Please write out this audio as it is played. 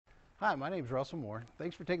Hi, my name is Russell Moore.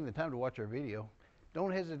 Thanks for taking the time to watch our video. Don't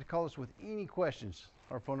hesitate to call us with any questions.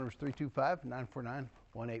 Our phone number is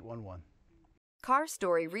 325-949-1811. Car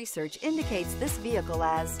Story research indicates this vehicle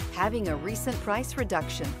as having a recent price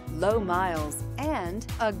reduction, low miles, and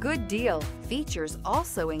a good deal. Features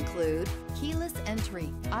also include keyless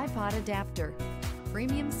entry, iPod adapter,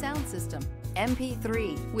 premium sound system,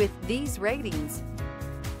 MP3. With these ratings,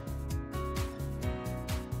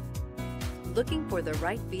 looking for the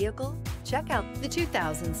right vehicle? Check out the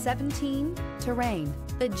 2017 Terrain.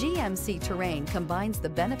 The GMC Terrain combines the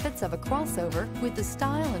benefits of a crossover with the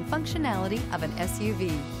style and functionality of an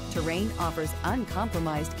SUV. Terrain offers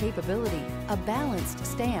uncompromised capability, a balanced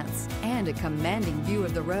stance, and a commanding view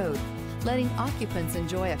of the road, letting occupants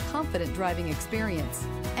enjoy a confident driving experience.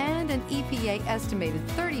 And an EPA estimated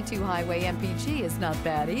 32 highway MPG is not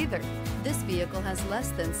bad either. This vehicle has less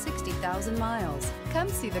than 60,000 miles. Come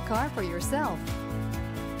see the car for yourself.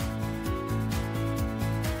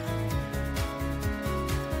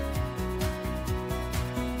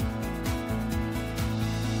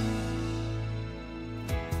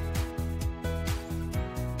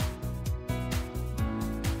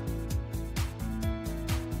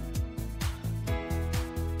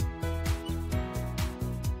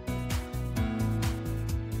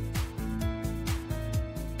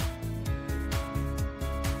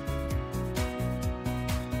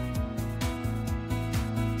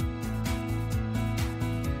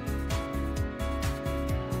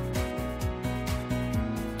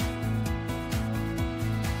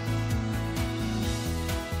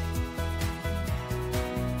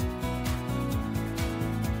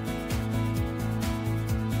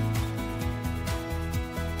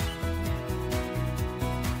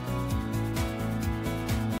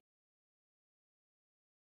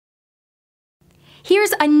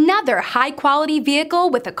 Here's another high-quality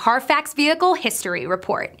vehicle with a Carfax Vehicle History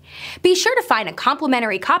Report. Be sure to find a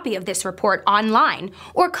complimentary copy of this report online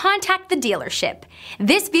or contact the dealership.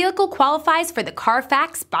 This vehicle qualifies for the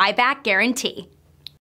Carfax Buyback Guarantee.